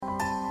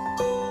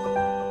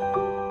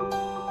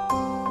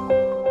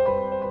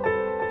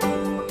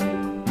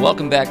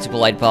Welcome back to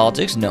Polite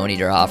Politics. Noah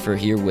Niederhofer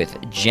here with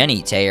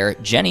Jenny Taylor.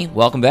 Jenny,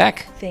 welcome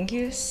back. Thank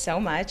you so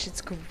much.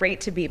 It's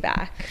great to be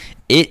back.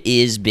 It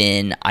has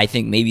been, I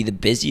think, maybe the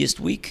busiest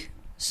week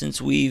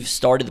since we've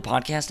started the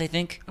podcast, I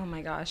think. Oh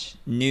my gosh.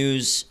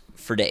 News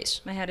for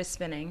days. My head is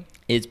spinning.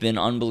 It's been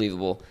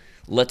unbelievable.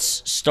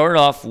 Let's start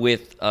off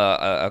with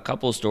a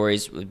couple of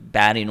stories,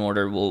 bad in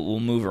order. We'll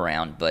move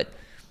around. But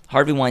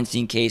Harvey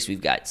Weinstein case,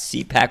 we've got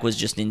CPAC was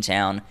just in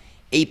town.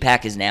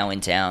 APAC is now in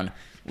town.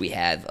 We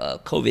have a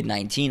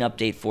COVID-19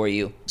 update for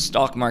you.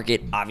 Stock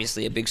market,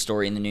 obviously a big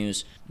story in the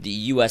news. The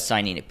U.S.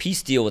 signing a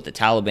peace deal with the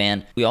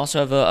Taliban. We also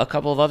have a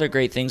couple of other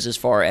great things as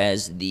far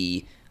as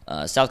the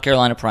South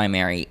Carolina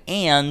primary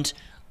and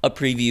a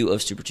preview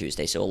of Super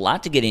Tuesday. So a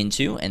lot to get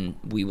into, and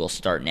we will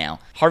start now.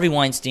 Harvey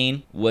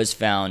Weinstein was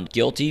found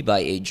guilty by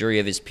a jury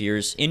of his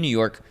peers in New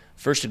York.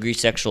 First-degree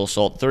sexual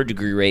assault,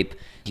 third-degree rape.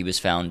 He was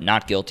found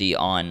not guilty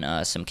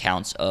on some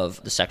counts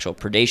of the sexual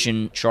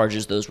predation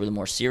charges. Those were the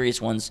more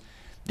serious ones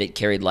that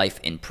carried life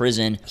in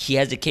prison. He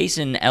has a case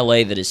in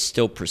L.A. that is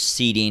still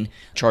proceeding.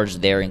 Charges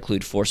there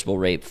include forcible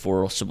rape,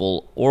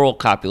 forcible oral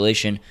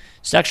copulation,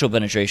 sexual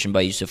penetration by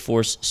use of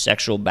force,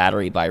 sexual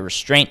battery by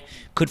restraint.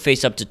 Could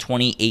face up to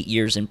 28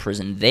 years in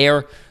prison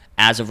there.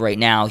 As of right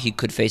now, he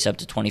could face up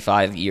to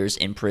 25 years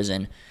in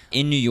prison.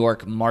 In New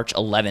York, March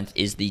 11th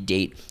is the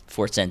date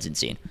for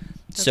sentencing.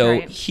 That's so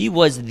right. He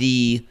was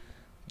the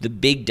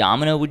big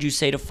domino, would you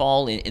say, to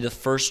fall, in the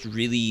first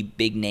really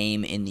big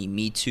name in the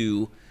Me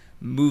Too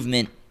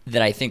movement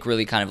that I think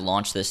really kind of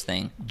launched this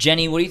thing.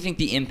 Jenny, what do you think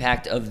the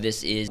impact of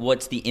this is?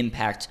 What's the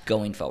impact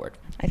going forward?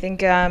 I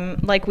think,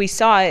 like we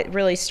saw, it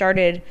really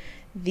started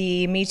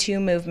the Me Too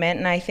movement,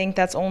 and I think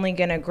that's only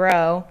going to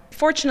grow.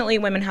 Fortunately,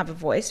 women have a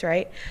voice,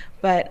 right?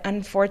 But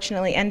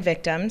unfortunately, and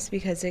victims,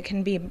 because it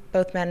can be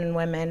both men and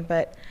women,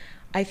 but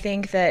I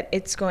think that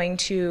it's going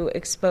to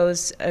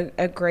expose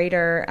a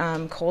greater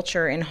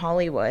culture in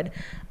Hollywood.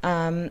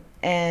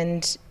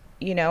 And,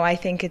 you know, I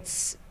think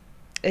it's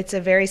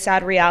a very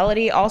sad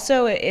reality.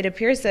 Also, it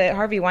appears that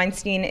Harvey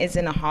Weinstein is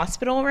in a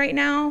hospital right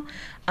now,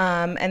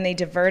 and they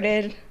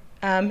diverted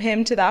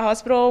him to that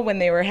hospital when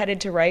they were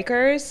headed to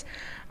Rikers.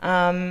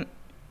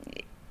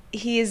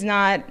 He is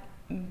not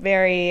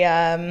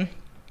very,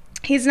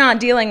 he's not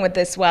dealing with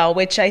this well,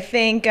 which I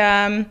think,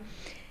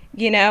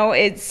 you know,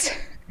 it's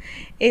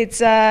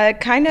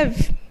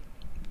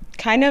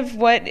kind of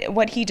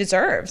what he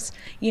deserves,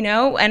 you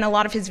know, and a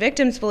lot of his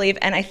victims believe.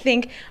 And I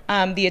think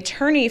the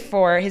attorney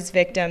for his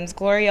victims,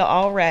 Gloria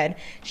Allred,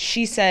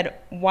 she said,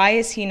 why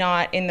is he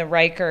not in the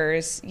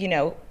Rikers, you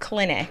know,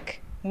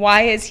 clinic?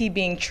 Why is he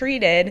being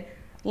treated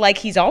like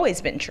he's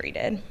always been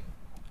treated?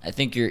 I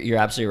think you're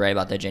absolutely right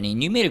about that, Jenny.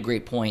 And you made a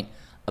great point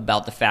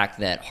about the fact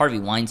that Harvey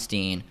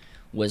Weinstein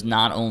was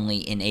not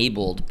only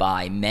enabled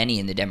by many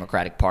in the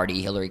Democratic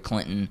Party, Hillary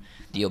Clinton,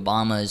 the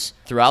Obamas.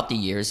 Throughout the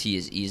years,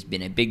 he's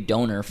been a big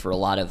donor for a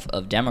lot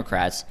of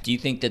Democrats. Do you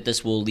think that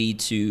this will lead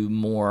to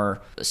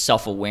more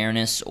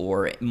self-awareness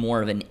or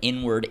more of an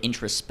inward,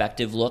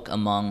 introspective look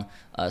among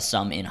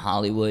some in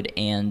Hollywood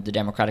and the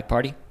Democratic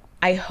Party?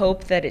 I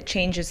hope that it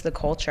changes the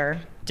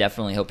culture.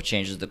 Definitely hope it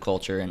changes the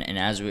culture. And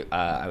as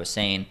I was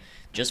saying,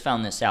 just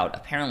found this out.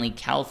 Apparently,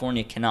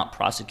 California cannot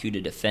prosecute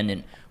a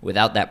defendant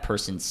without that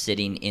person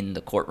sitting in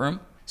the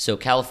courtroom. So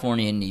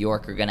California and New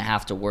York are going to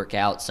have to work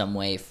out some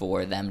way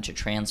for them to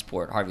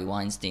transport Harvey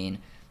Weinstein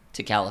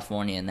to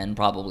California and then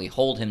probably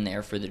hold him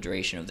there for the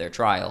duration of their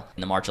trial.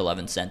 And the March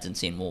 11th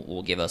sentencing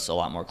will give us a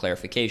lot more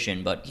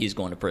clarification, but he's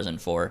going to prison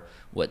for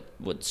what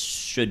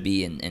should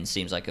be and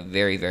seems like a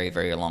very, very,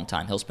 very long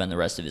time. He'll spend the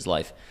rest of his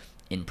life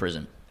in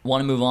prison.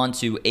 Want to move on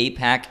to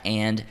APAC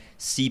and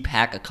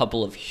CPAC, a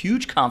couple of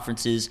huge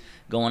conferences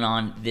going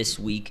on this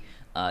week.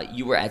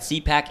 You were at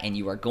CPAC and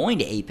you are going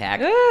to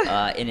APAC,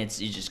 and it's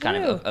just kind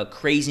of a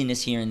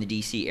craziness here in the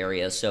DC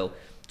area. So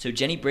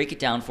Jenny, break it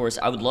down for us.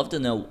 I would love to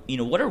know, you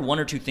know, what are one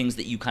or two things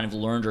that you kind of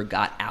learned or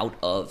got out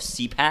of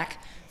CPAC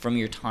from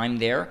your time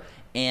there,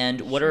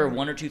 and what are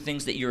one or two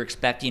things that you're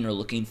expecting or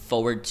looking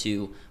forward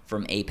to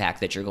from APAC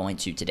that you're going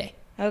to today?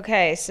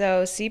 Okay,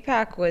 so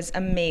CPAC was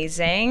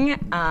amazing.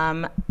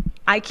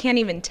 I can't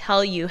even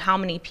tell you how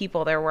many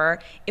people there were.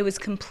 It was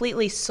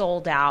completely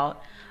sold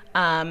out.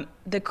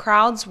 The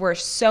crowds were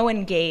so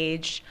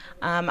engaged.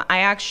 I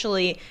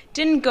actually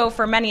didn't go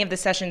for many of the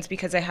sessions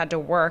because I had to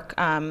work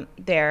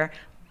there,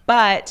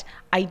 but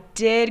I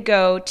did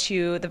go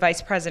to the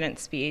vice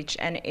president's speech,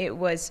 and it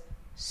was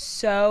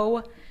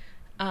so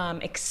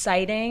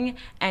exciting,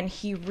 and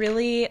he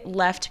really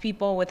left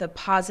people with a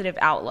positive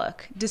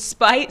outlook.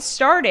 Despite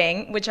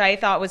starting, which I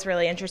thought was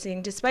really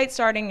interesting, despite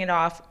starting it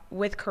off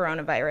with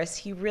coronavirus,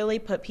 he really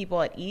put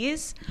people at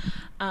ease,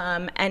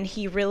 and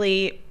he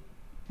really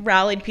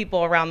rallied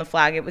people around the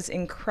flag. It was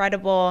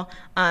incredible.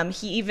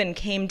 He even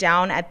came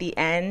down at the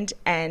end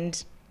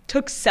and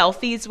took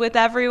selfies with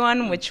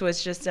everyone, which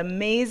was just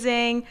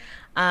amazing.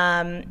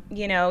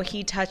 You know,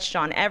 he touched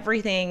on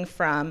everything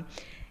from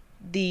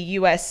the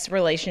U.S.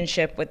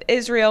 relationship with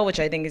Israel, which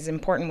I think is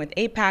important with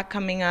APAC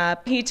coming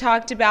up. He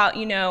talked about,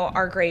 you know,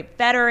 our great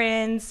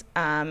veterans,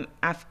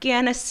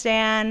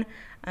 Afghanistan,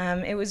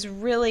 It was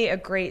really a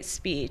great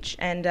speech,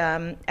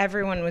 and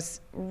everyone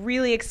was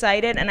really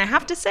excited. And I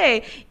have to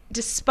say,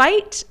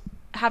 despite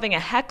having a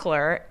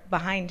heckler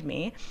behind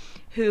me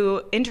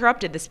who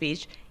interrupted the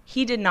speech,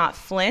 he did not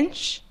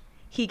flinch.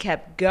 He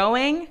kept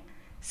going.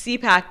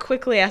 CPAC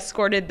quickly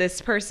escorted this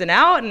person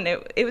out, and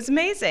it was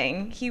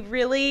amazing. He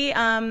really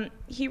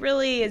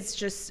is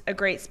just a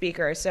great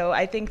speaker. So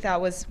I think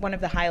that was one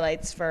of the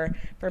highlights for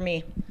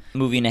me.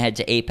 Moving ahead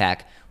to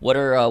APAC, what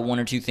are one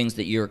or two things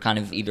that you're kind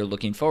of either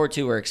looking forward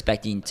to or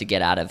expecting to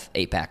get out of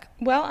APAC?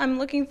 Well, I'm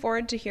looking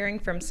forward to hearing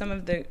from some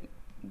of the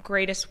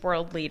greatest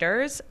world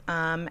leaders,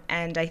 and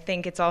I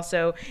think it's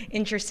also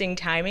interesting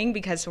timing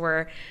because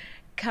we're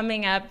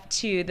coming up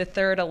to the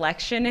third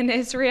election in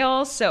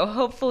Israel, so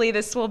hopefully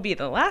this will be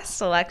the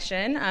last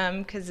election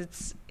because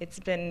it's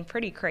been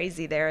pretty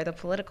crazy there. The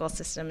political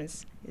system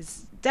is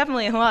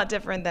definitely a lot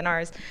different than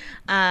ours.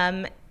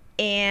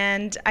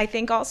 And I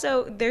think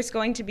also there's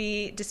going to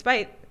be,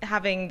 despite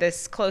having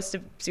this close to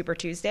Super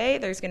Tuesday,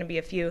 there's going to be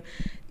a few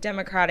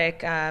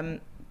Democratic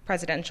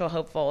presidential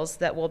hopefuls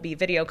that will be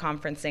video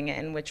conferencing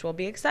in, which will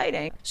be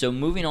exciting. So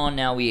moving on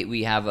now,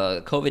 we have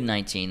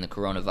COVID-19, the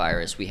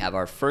coronavirus. We have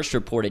our first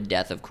reported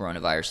death of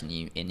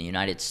coronavirus in the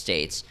United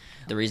States.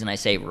 The reason I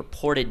say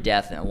reported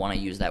death, and I want to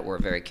use that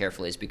word very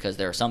carefully, is because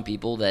there are some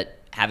people that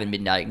haven't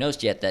been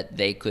diagnosed yet that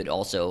they could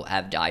also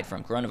have died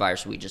from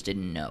coronavirus. We just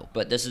didn't know.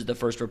 But this is the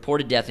first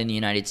reported death in the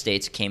United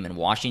States. Came in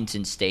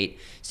Washington State.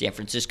 San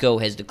Francisco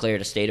has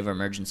declared a state of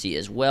emergency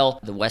as well.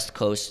 The West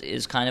Coast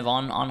is kind of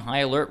on high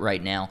alert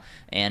right now.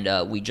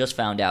 And we just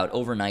found out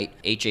overnight,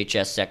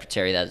 HHS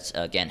Secretary, that's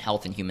again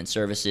Health and Human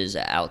Services,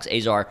 Alex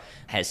Azar,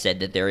 has said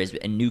that there is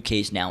a new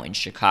case now in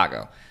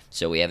Chicago.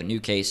 So we have a new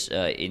case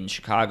in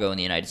Chicago in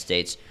the United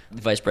States.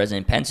 Vice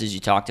President Pence, as you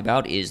talked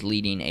about, is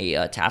leading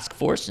a task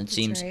force. It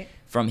seems right.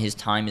 From his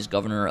time as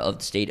governor of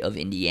the state of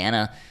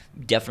Indiana,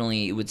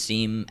 definitely it would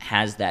seem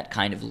has that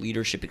kind of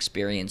leadership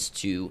experience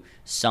to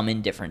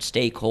summon different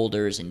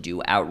stakeholders and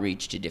do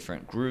outreach to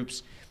different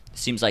groups.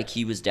 Seems like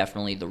he was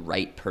definitely the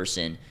right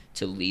person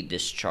to lead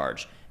this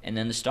charge. And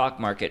then the stock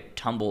market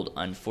tumbled,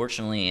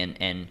 unfortunately,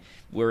 and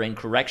we're in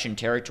correction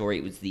territory.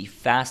 It was the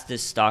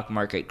fastest stock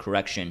market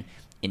correction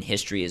in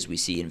history as we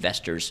see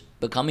investors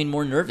becoming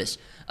more nervous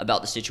about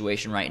the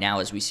situation right now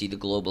as we see the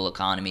global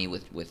economy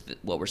with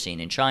what we're seeing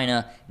in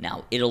China.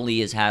 Now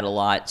Italy has had a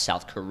lot.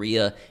 South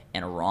Korea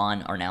and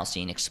Iran are now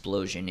seeing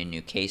explosion in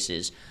new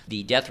cases.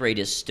 The death rate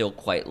is still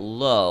quite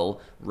low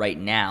right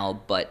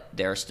now, but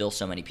there are still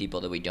so many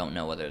people that we don't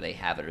know whether they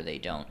have it or they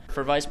don't.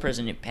 For Vice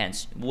President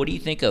Pence, what do you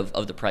think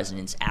of the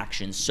president's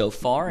actions so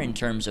far in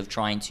terms of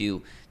trying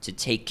to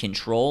take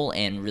control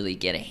and really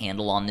get a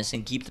handle on this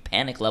and keep the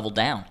panic level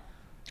down?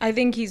 I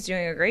think he's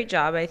doing a great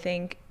job. I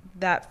think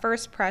that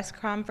first press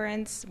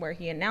conference where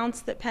he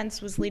announced that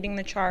Pence was leading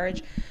the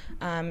charge,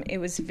 it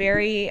was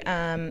very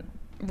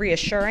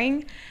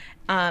reassuring.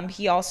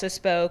 He also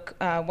spoke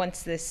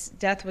once this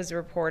death was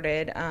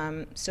reported.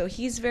 So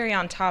he's very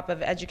on top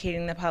of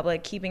educating the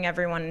public, keeping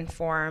everyone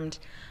informed,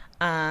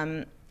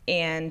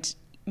 and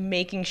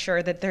making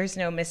sure that there's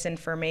no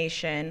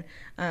misinformation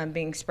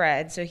being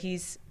spread. So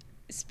he's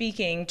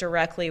speaking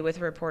directly with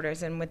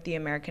reporters and with the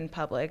American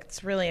public.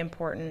 It's really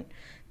important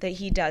that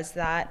he does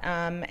that.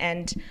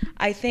 And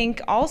I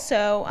think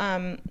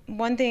also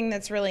one thing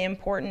that's really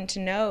important to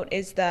note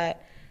is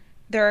that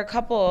there are a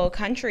couple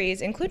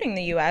countries, including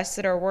the U.S.,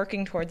 that are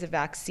working towards a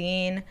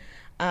vaccine.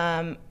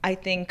 I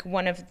think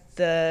one of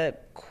the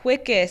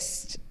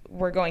quickest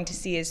we're going to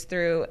see is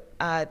through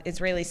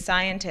Israeli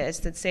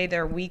scientists that say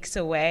they're weeks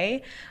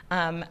away.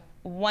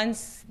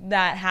 Once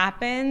that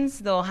happens,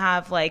 they'll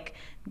have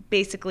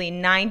basically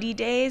 90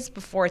 days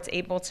before it's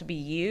able to be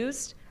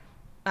used,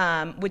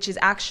 which is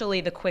actually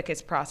the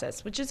quickest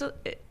process, which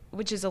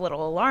is a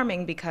little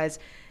alarming because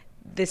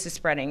this is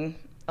spreading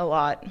a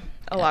lot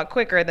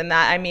quicker than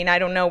that. I mean, I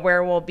don't know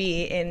where we'll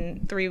be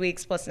in 3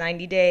 weeks plus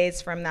 90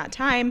 days from that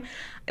time.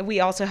 We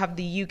also have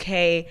the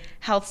UK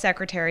health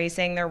secretary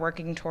saying they're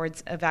working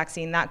towards a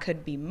vaccine. That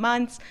could be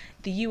months.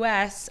 The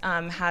US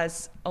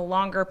has a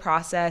longer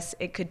process.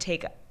 It could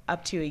take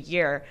up to a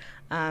year.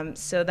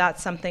 So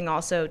that's something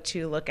also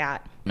to look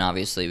at. And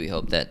obviously, we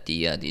hope that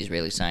the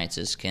Israeli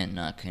scientists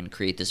can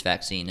create this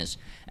vaccine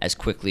as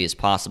quickly as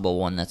possible,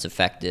 one that's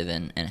effective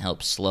and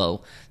helps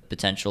slow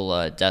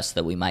potential deaths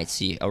that we might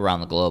see around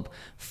the globe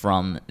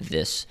from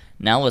this.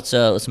 Now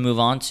let's move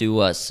on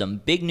to some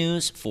big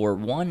news for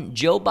one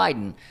Joe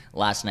Biden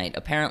last night.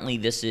 Apparently,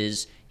 this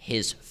is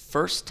his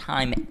first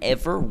time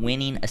ever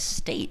winning a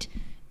state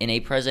in a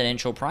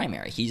presidential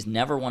primary. He's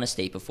never won a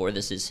state before.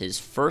 This is his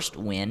first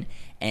win,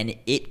 and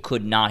it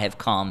could not have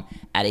come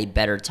at a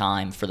better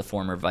time for the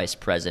former vice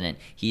president.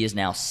 He is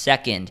now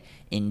second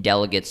in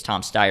delegates.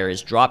 Tom Steyer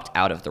has dropped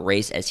out of the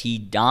race as he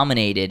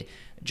dominated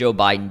Joe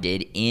Biden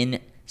did in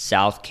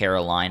South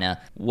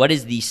Carolina. What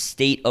is the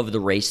state of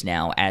the race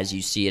now as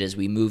you see it as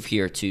we move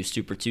here to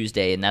Super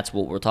Tuesday? And that's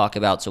what we'll talk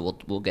about. So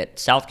we'll get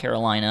South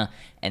Carolina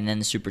and then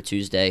the Super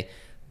Tuesday.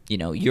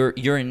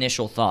 your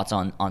initial thoughts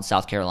on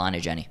South Carolina,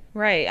 Jenny.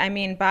 Right. I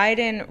mean,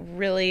 Biden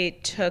really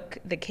took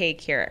the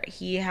cake here.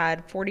 He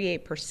had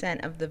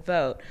 48% of the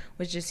vote,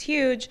 which is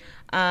huge.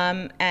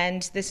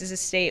 And this is a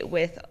state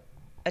with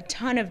a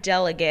ton of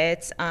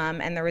delegates,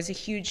 and there was a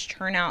huge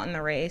turnout in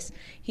the race.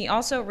 He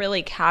also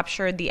really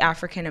captured the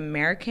African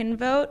American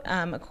vote.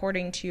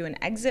 According to an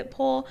exit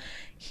poll,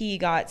 he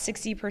got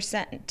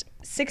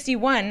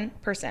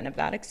 61% of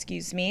that,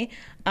 excuse me.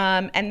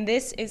 And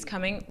this is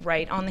coming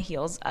right on the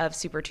heels of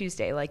Super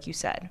Tuesday, like you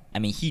said. I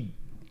mean, he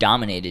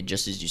dominated,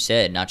 just as you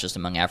said, not just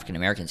among African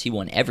Americans. He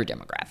won every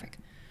demographic,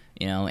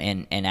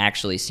 and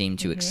actually seemed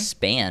to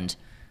expand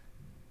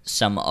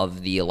some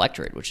of the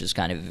electorate, which is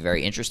kind of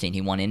very interesting.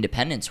 He won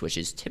independents, which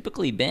has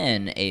typically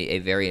been a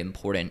very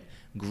important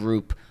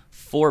group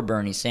for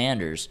Bernie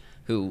Sanders,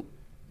 who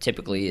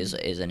typically is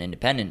an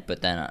independent,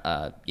 but then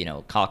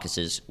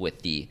caucuses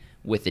with the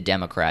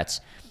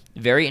Democrats.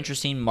 Very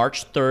interesting.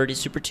 March 3rd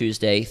is Super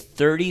Tuesday.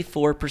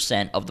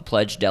 34% of the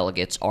pledged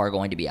delegates are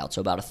going to be out,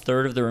 so about a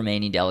third of the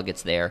remaining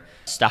delegates there.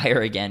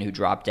 Steyer, again, who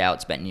dropped out,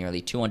 spent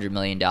nearly $200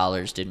 million,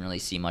 didn't really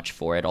see much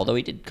for it, although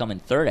he did come in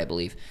third, I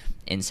believe,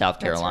 in South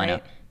Carolina.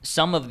 That's right.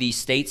 Some of the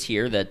states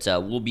here that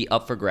will be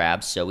up for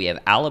grabs. So we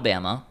have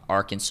Alabama,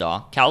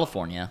 Arkansas,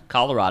 California,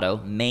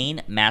 Colorado,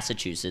 Maine,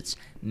 Massachusetts,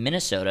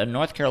 Minnesota,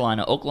 North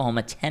Carolina,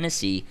 Oklahoma,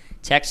 Tennessee,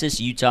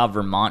 Texas, Utah,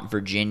 Vermont,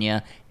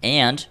 Virginia,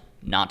 and,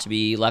 not to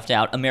be left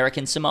out,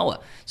 American Samoa.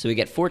 So we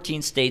get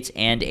 14 states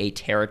and a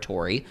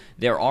territory.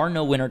 There are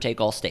no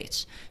winner-take-all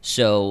states.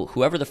 So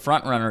whoever the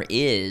front runner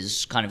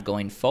is kind of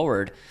going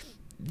forward,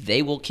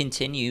 they will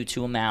continue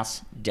to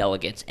amass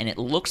delegates. And it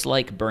looks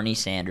like Bernie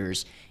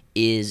Sanders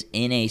is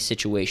in a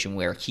situation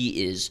where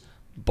he is,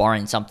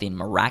 barring something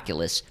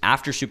miraculous,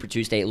 after Super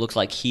Tuesday, it looks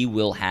like he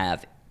will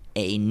have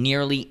a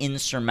nearly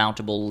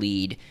insurmountable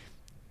lead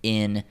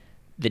in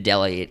the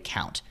delegate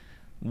count.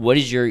 What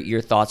is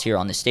your thoughts here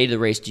on the state of the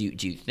race? Do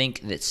you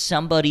think that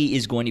somebody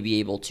is going to be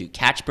able to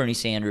catch Bernie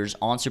Sanders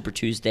on Super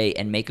Tuesday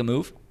and make a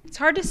move? It's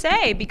hard to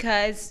say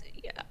because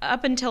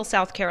up until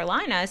South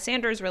Carolina,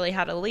 Sanders really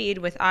had a lead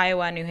with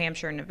Iowa, New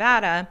Hampshire, and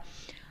Nevada.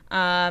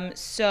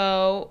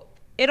 So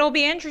it'll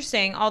be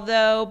interesting,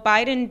 although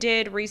Biden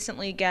did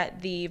recently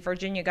get the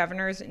Virginia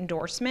governor's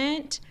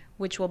endorsement,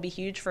 which will be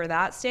huge for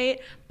that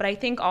state. But I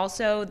think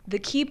also the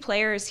key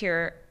players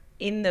here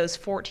in those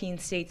 14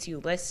 states you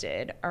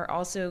listed are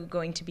also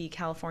going to be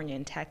California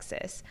and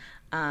Texas.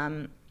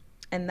 And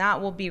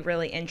that will be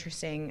really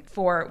interesting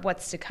for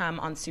what's to come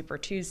on Super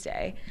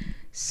Tuesday.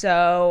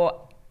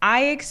 So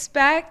I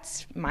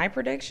expect, my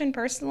prediction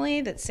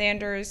personally, that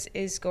Sanders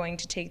is going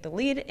to take the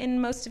lead in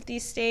most of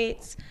these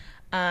states.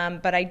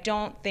 But I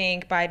don't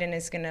think Biden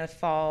is going to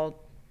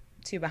fall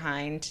too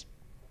behind.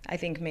 I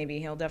think maybe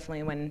he'll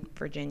definitely win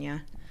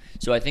Virginia.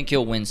 So I think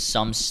he'll win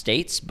some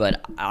states,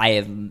 but I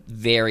have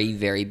very,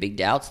 very big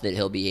doubts that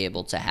he'll be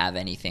able to have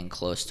anything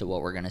close to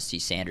what we're going to see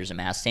Sanders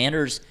amass.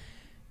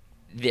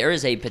 There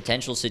is a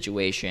potential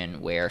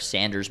situation where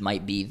Sanders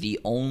might be the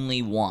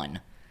only one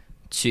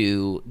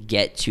to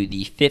get to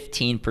the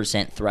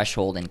 15%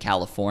 threshold in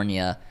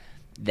California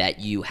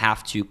that you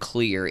have to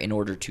clear in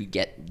order to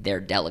get their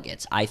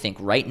delegates. I think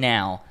right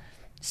now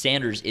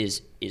Sanders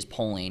is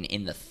polling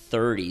in the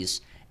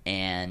 30s,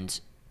 and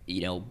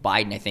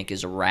Biden I think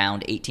is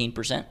around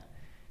 18%.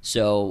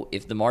 So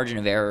if the margin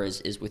of error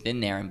is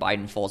within there and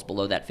Biden falls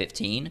below that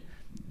 15,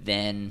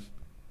 then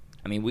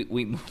we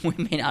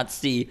may not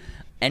see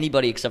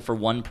anybody except for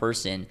one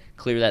person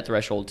clear that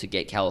threshold to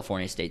get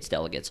California state's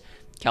delegates.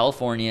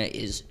 California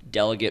is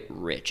delegate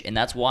rich, and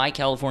that's why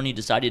California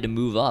decided to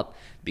move up,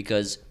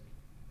 because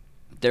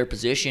their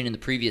position in the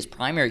previous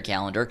primary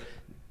calendar,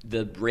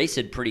 the race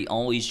had pretty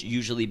always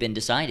usually been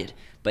decided.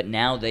 But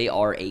now they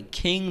are a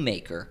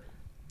kingmaker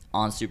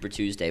on Super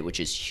Tuesday, which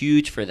is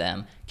huge for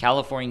them.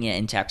 California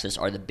and Texas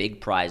are the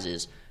big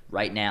prizes.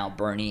 Right now,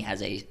 Bernie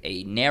has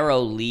a narrow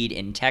lead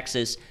in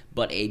Texas,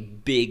 but a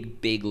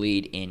big, big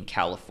lead in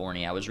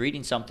California. I was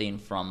reading something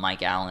from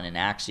Mike Allen in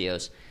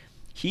Axios.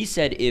 He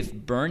said if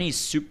Bernie's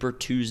Super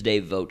Tuesday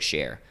vote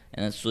share,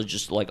 and that's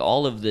just like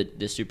all of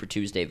the Super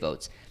Tuesday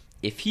votes,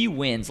 if he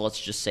wins, let's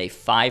just say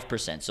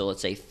 5%, so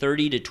let's say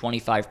 30 to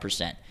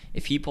 25%.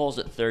 If he polls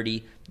at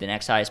 30, the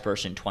next highest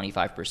person,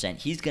 25%,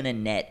 he's going to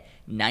net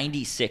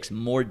 96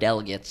 more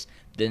delegates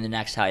than the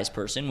next highest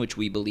person, which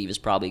we believe is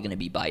probably going to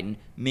be Biden,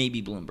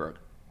 maybe Bloomberg,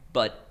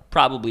 but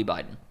probably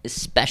Biden,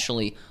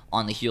 especially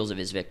on the heels of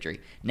his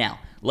victory. Now,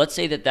 let's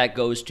say that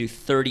goes to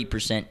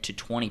 30% to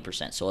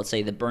 20%. So let's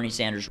say that Bernie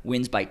Sanders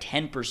wins by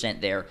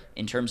 10% there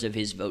in terms of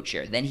his vote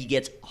share. Then he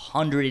gets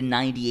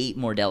 198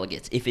 more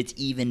delegates. If it's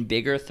even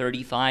bigger,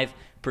 35%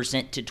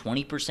 to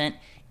 20%,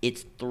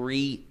 it's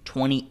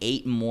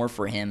 328 more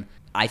for him.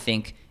 I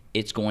think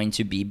it's going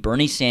to be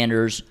Bernie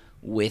Sanders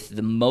with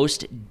the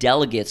most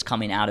delegates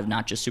coming out of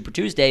not just Super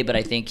Tuesday, but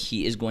I think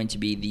he is going to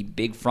be the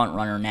big front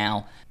runner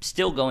now,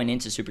 still going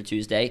into Super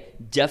Tuesday,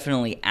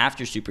 definitely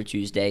after Super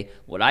Tuesday.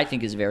 What I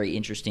think is very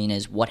interesting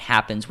is what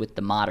happens with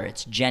the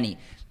moderates. Jenny,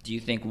 do you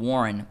think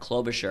Warren,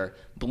 Klobuchar,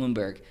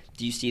 Bloomberg,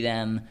 do you see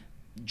them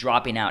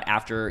dropping out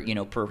after,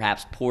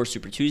 perhaps poor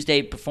Super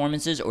Tuesday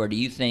performances, or do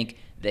you think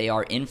they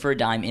are in for a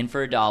dime, in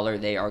for a dollar,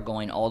 they are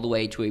going all the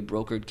way to a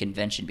brokered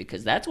convention?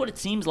 Because that's what it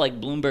seems like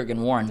Bloomberg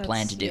and Warren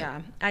plan to do.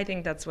 Yeah, I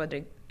think that's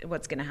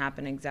what's going to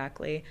happen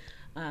exactly.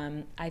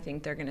 I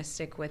think they're going to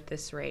stick with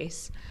this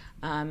race.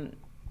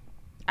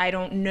 I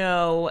don't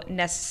know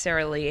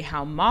necessarily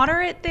how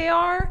moderate they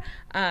are.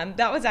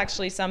 That was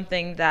actually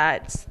something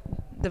that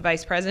the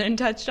vice president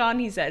touched on.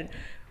 He said,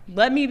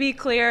 let me be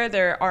clear,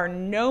 there are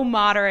no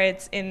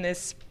moderates in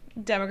this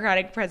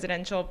Democratic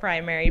presidential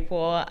primary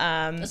pool.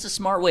 That's a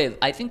smart way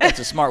I think that's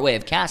a smart way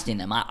of casting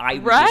them.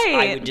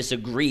 I would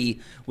disagree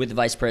with the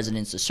vice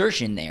president's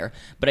assertion there,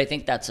 but I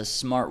think that's a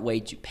smart way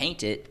to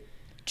paint it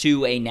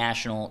to a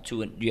national,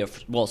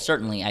 well,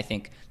 certainly I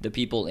think the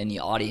people in the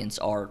audience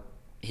are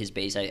his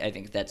base. I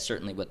think that's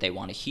certainly what they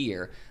want to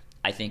hear.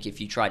 I think if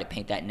you try to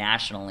paint that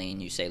nationally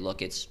and you say,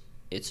 look, it's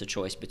a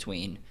choice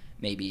between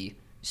maybe,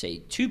 say,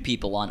 two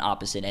people on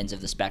opposite ends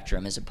of the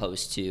spectrum as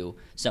opposed to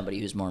somebody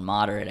who's more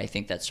moderate, I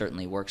think that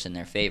certainly works in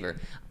their favor.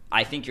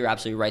 I think you're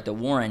absolutely right that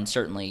Warren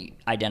certainly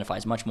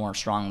identifies much more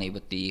strongly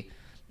with the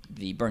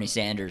Bernie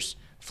Sanders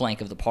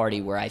flank of the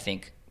party, where I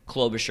think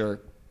Klobuchar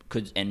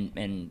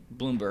and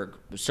Bloomberg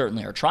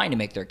certainly are trying to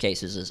make their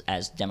cases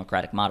as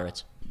Democratic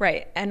moderates.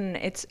 Right, and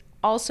it's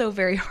also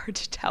very hard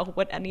to tell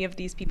what any of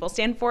these people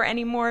stand for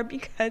anymore,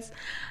 because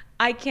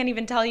I can't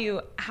even tell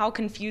you how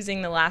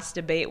confusing the last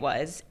debate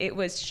was. It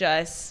was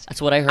just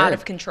That's what I heard. Out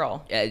of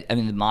control. I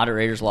mean, the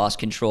moderators lost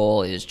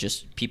control. It was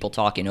just people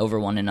talking over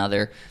one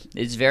another.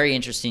 It's very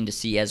interesting to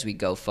see as we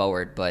go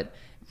forward. But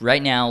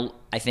right now,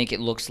 I think it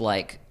looks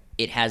like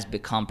it has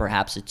become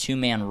perhaps a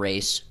two-man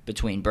race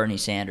between Bernie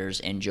Sanders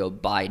and Joe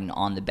Biden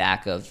on the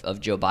back of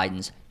Joe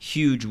Biden's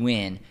huge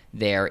win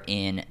there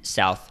in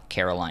South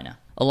Carolina.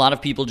 A lot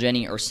of people,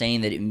 Jenny, are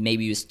saying that it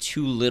maybe was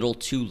too little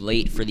too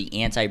late for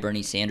the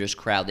anti-Bernie Sanders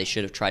crowd. They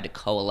should have tried to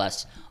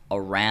coalesce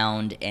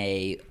around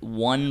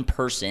one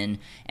person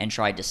and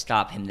tried to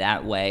stop him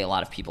that way. A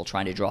lot of people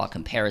trying to draw a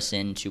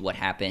comparison to what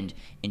happened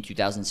in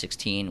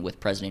 2016 with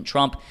President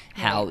Trump,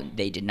 how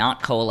they did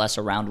not coalesce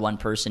around one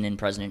person, and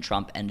President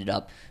Trump ended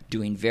up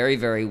doing very,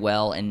 very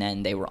well, and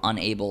then they were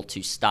unable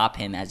to stop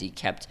him as he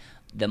kept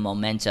the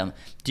momentum.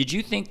 Did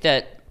you think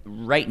that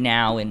right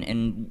now,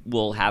 and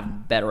we'll have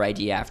a better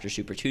idea after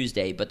Super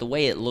Tuesday, but the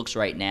way it looks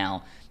right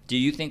now, do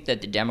you think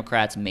that the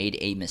Democrats made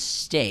a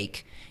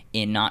mistake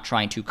in not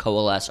trying to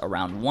coalesce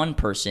around one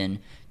person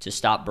to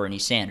stop Bernie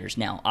Sanders?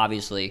 Now,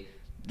 obviously,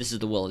 this is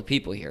the will of the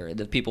people here. If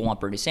the people want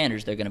Bernie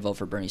Sanders, they're going to vote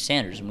for Bernie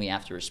Sanders, and we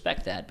have to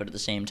respect that. But at the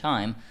same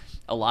time,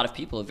 a lot of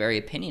people are very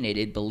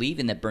opinionated,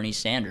 believing that Bernie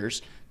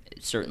Sanders,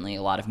 certainly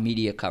a lot of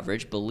media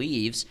coverage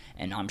believes,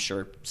 and I'm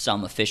sure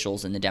some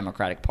officials in the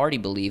Democratic Party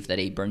believe, that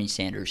a Bernie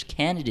Sanders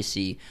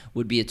candidacy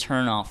would be a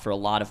turnoff for a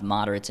lot of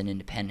moderates and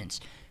independents.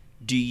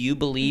 Do you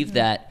believe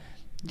that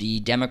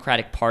the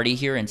Democratic Party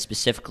here, and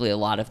specifically a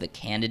lot of the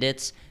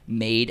candidates,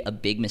 made a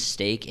big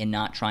mistake in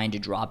not trying to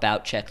drop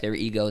out, check their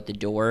ego at the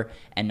door,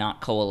 and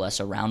not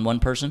coalesce around one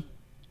person?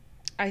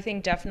 I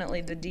think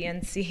definitely the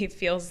DNC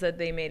feels that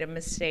they made a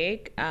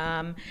mistake,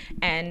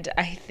 and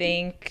I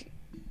think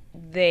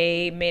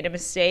they made a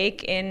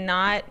mistake in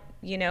not,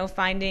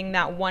 finding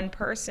that one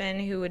person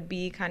who would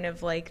be kind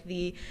of like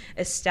the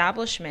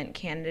establishment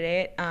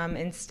candidate.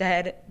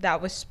 Instead,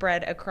 that was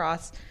spread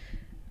across,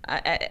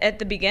 at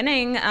the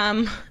beginning,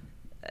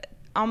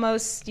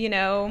 almost,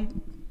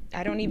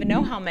 I don't even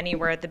know how many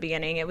were at the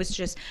beginning. It was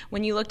just,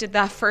 when you looked at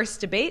that first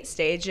debate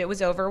stage, it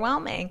was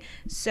overwhelming.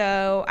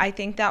 So I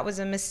think that was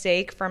a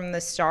mistake from the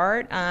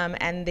start,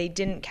 and they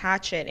didn't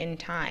catch it in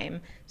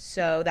time.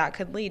 So that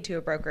could lead to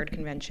a brokered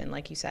convention,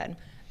 like you said.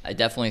 I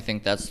definitely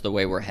think that's the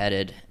way we're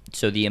headed.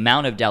 So the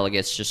amount of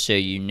delegates, just so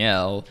you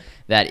know,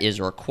 that is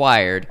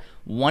required,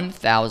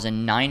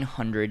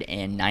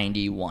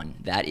 1,991.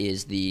 That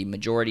is the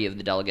majority of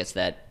the delegates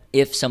that,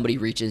 if somebody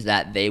reaches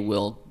that, they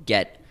will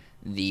get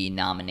the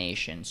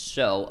nomination.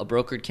 So a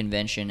brokered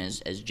convention,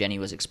 as Jenny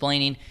was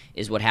explaining,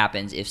 is what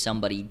happens if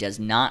somebody does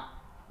not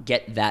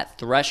get that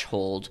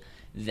threshold.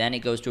 Then it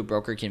goes to a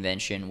brokered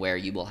convention where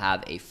you will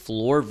have a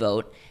floor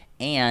vote,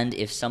 and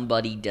if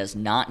somebody does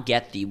not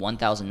get the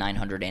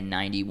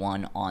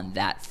 1,991 on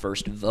that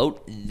first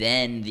vote,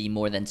 then the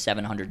more than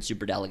 700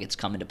 superdelegates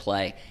come into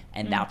play,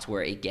 and that's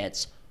where it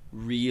gets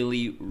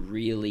really,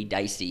 really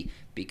dicey,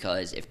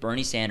 because if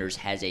Bernie Sanders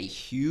has a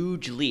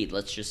huge lead,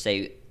 let's just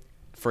say,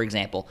 for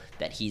example,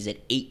 that he's at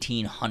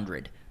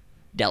 1,800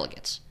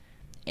 delegates,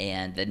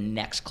 and the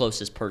next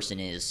closest person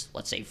is,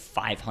 let's say,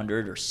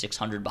 500 or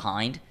 600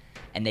 behind,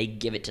 and they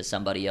give it to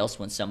somebody else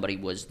when somebody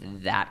was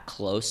that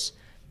close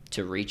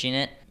to reaching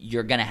it,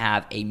 you're going to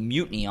have a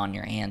mutiny on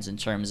your hands in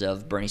terms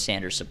of Bernie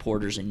Sanders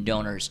supporters and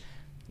donors.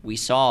 We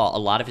saw a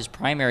lot of his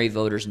primary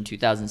voters in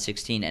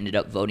 2016 ended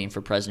up voting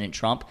for President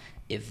Trump.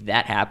 If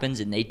that happens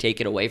and they take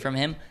it away from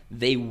him,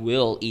 they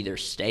will either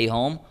stay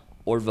home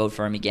or vote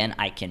for him again.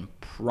 I can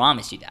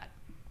promise you that.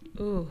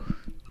 Ooh,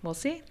 we'll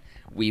see.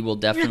 We will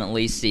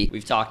definitely see.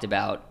 We've talked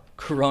about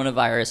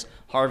coronavirus.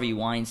 Harvey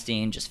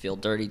Weinstein, just feel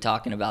dirty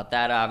talking about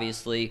that,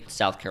 obviously.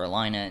 South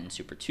Carolina and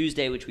Super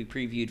Tuesday, which we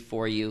previewed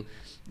for you.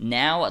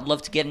 Now I'd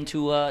love to get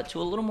into a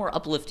little more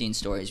uplifting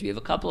stories. We have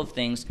a couple of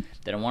things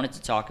that I wanted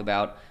to talk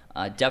about.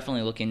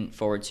 Definitely looking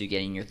forward to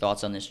getting your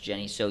thoughts on this,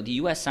 Jenny. So the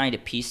U.S. signed a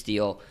peace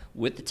deal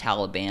with the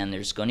Taliban.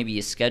 There's going to be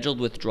a scheduled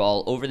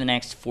withdrawal over the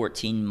next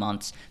 14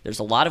 months. There's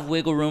a lot of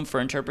wiggle room for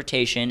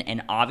interpretation,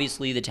 and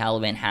obviously the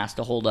Taliban has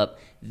to hold up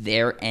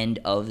their end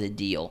of the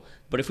deal.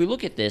 But if we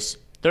look at this,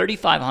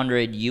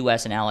 3,500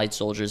 U.S. and allied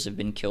soldiers have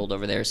been killed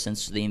over there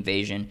since the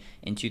invasion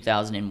in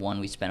 2001.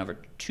 We spent over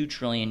 $2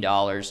 trillion,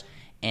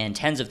 and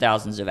tens of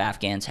thousands of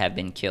Afghans have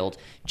been killed.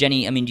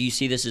 Jenny, I mean, do you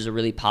see this as a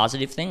really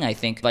positive thing? I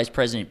think Vice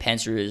President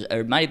Pence, or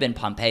it might have been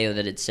Pompeo,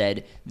 that had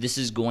said this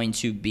is going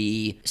to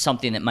be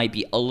something that might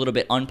be a little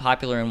bit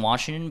unpopular in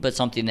Washington, but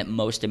something that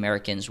most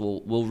Americans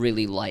will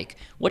really like.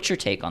 What's your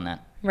take on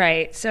that?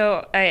 Right.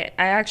 So I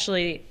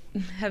actually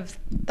have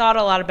thought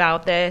a lot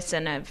about this,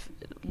 and I've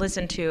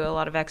listened to a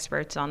lot of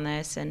experts on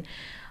this, and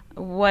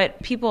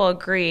what people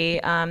agree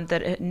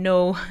that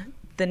know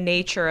the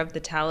nature of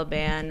the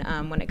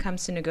Taliban when it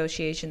comes to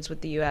negotiations with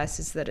the U.S.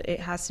 is that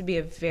it has to be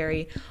a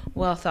very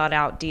well thought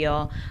out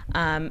deal,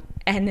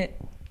 and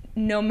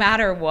no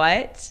matter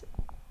what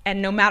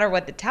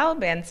the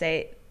Taliban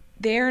say,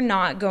 they're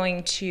not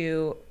going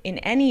to, in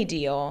any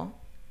deal,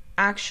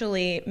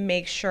 actually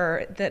make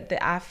sure that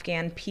the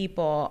Afghan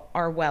people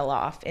are well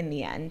off in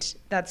the end.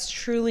 That's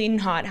truly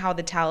not how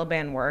the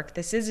Taliban work.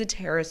 This is a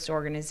terrorist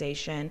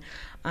organization,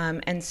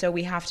 and so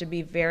we have to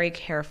be very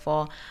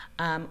careful.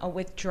 A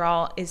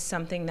withdrawal is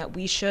something that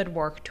we should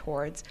work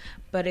towards,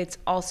 but it's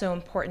also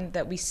important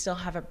that we still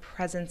have a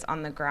presence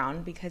on the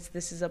ground, because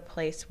this is a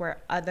place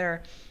where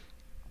other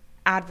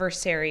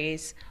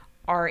adversaries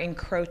are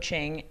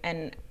encroaching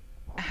and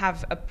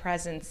have a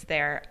presence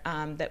there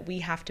that we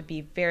have to be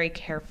very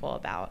careful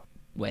about.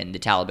 When the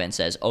Taliban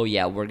says, oh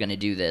yeah, we're going to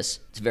do this,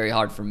 it's very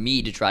hard for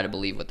me to try to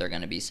believe what they're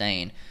going to be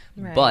saying.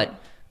 Right.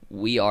 But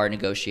we are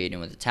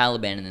negotiating with the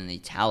Taliban, and then the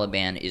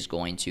Taliban is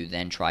going to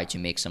then try to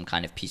make some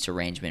kind of peace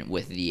arrangement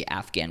with the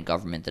Afghan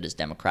government that is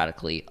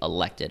democratically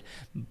elected.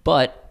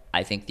 But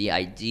I think the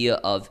idea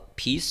of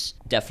peace,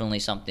 definitely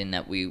something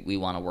that we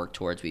want to work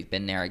towards. We've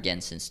been there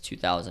again since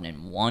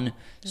 2001.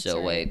 That's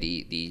so right.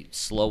 The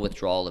slow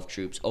withdrawal of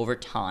troops over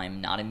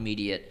time, not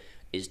immediate,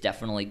 is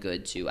definitely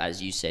good to,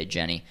 as you say,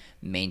 Jenny,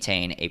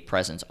 maintain a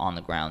presence on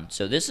the ground.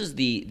 So this is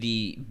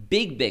the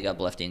big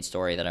uplifting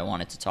story that I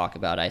wanted to talk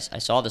about. I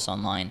saw this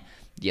online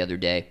the other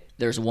day.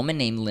 There's a woman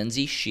named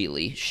Lindsay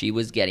Sheely. She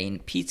was getting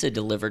pizza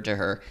delivered to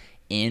her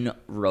in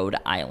Rhode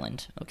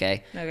Island,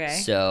 okay?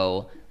 Okay.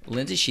 So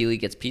Lindsay Sheely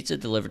gets pizza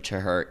delivered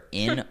to her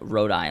in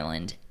Rhode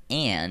Island,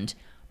 and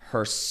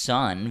her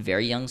son,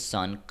 very young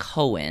son,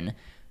 Cohen,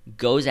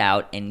 goes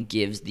out and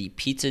gives the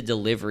pizza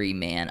delivery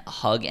man a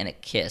hug and a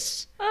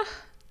kiss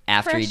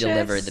after precious. He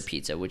delivered the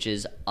pizza, which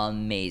is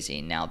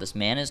amazing. Now, this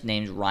man is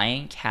named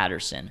Ryan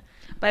Catterson.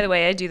 By the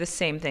way, I do the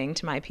same thing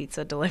to my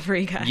pizza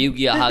delivery guy.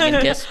 You hug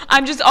and kiss?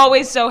 I'm just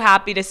always so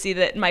happy to see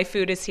that my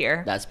food is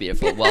here. That's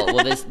beautiful. Well,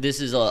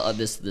 this is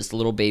this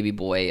little baby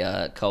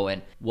boy,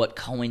 Cohen. What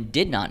Cohen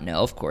did not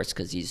know, of course,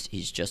 because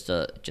he's just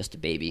a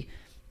baby,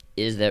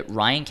 is that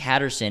Ryan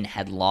Catterson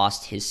had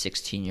lost his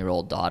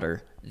 16-year-old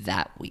daughter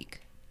that week.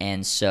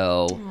 And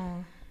so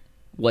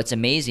what's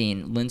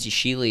amazing, Lindsay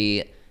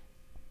Sheely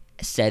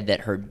said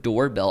that her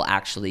doorbell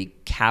actually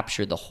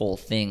captured the whole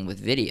thing with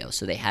video.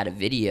 So they had a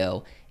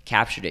video,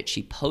 captured it.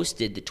 She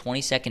posted the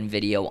 20-second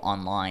video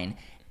online,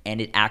 and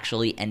it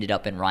actually ended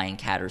up in Ryan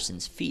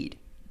Catterson's feed.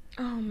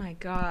 Oh, my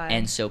God.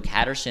 And so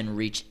Catterson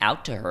reached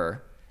out to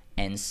her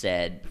and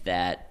said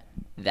that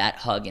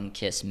hug and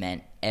kiss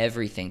meant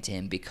everything to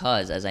him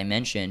because, as I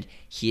mentioned,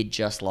 he had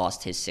just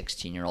lost his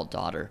 16-year-old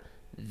daughter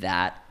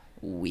that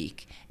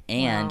week.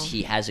 And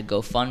he has a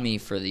GoFundMe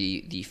for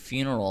the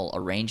funeral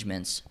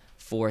arrangements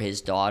for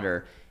his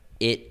daughter.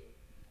 It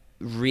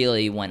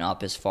really went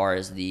up as far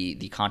as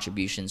the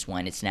contributions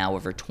went. It's now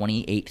over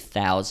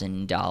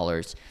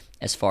 $28,000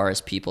 as far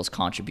as people's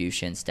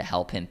contributions to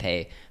help him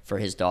pay for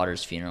his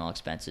daughter's funeral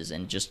expenses.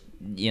 And just,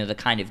 the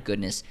kind of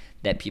goodness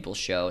that people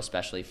show,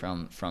 especially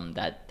from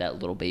that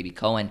little baby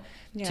Cohen,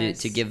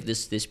 to give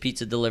this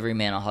pizza delivery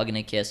man a hug and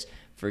a kiss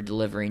for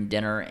delivering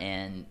dinner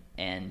and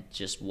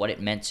just what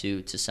it meant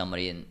to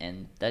somebody,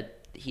 and that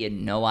he had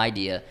no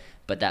idea,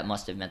 but that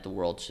must have meant the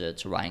world to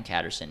Ryan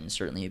Catterson. And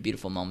certainly a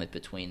beautiful moment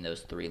between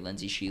those three,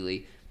 Lindsay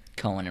Sheely,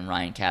 Cohen, and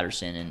Ryan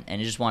Catterson.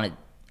 And I just want to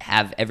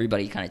have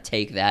everybody kind of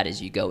take that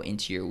as you go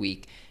into your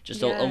week.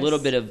 Just a little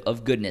bit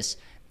of goodness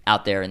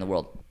out there in the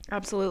world.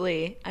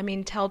 Absolutely. I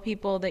mean, tell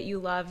people that you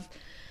love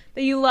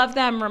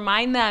them,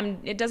 remind them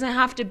it doesn't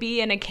have to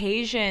be an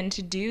occasion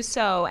to do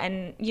so,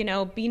 and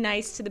be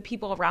nice to the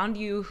people around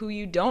you who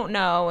you don't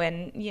know.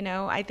 And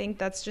I think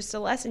that's just a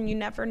lesson. You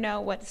never know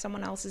what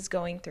someone else is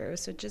going through,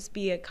 so just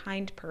be a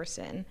kind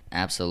person.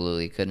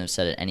 Absolutely. Couldn't have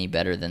said it any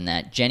better than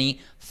that.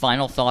 Jenny,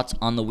 final thoughts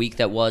on the week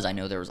that was. I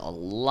know there was a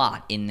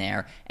lot in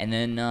there, and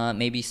then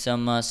maybe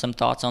some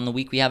thoughts on the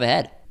week we have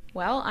ahead.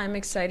 Well, I'm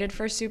excited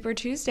for Super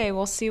Tuesday.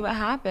 We'll see what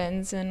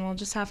happens, and we'll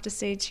just have to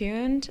stay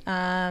tuned.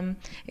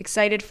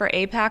 Excited for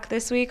APAC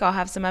this week. I'll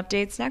have some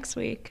updates next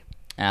week.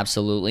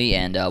 Absolutely,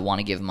 and want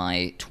to give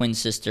my twin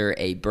sister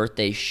a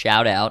birthday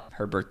shout out.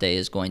 Her birthday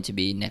is going to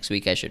be next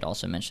week. I should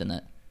also mention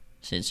that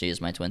since she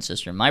is my twin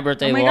sister, my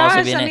birthday will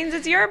also be that means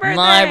it's your birthday.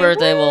 My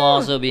birthday will Woo!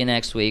 also be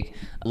next week.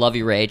 Love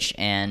you, Rach,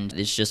 and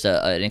it's just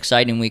an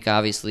exciting week.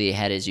 Obviously,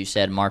 ahead, as you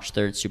said, March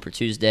 3rd, Super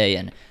Tuesday,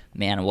 and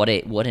man, what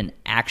an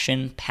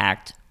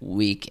action-packed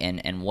week,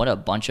 and what a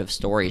bunch of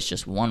stories,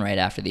 just one right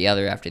after the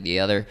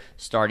other,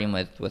 starting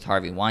with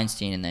Harvey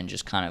Weinstein and then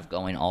just kind of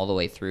going all the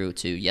way through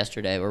to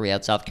yesterday where we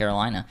had South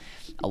Carolina.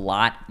 A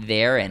lot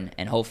there,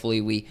 and hopefully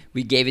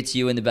we gave it to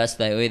you in the best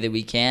way that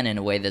we can, in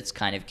a way that's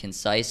kind of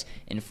concise,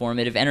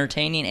 informative,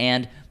 entertaining,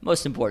 and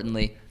most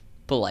importantly,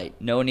 polite.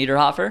 Noah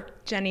Niederhofer.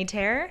 Jenny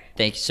Terror.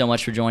 Thank you so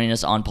much for joining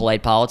us on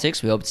Polite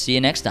Politics. We hope to see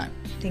you next time.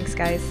 Thanks,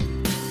 guys.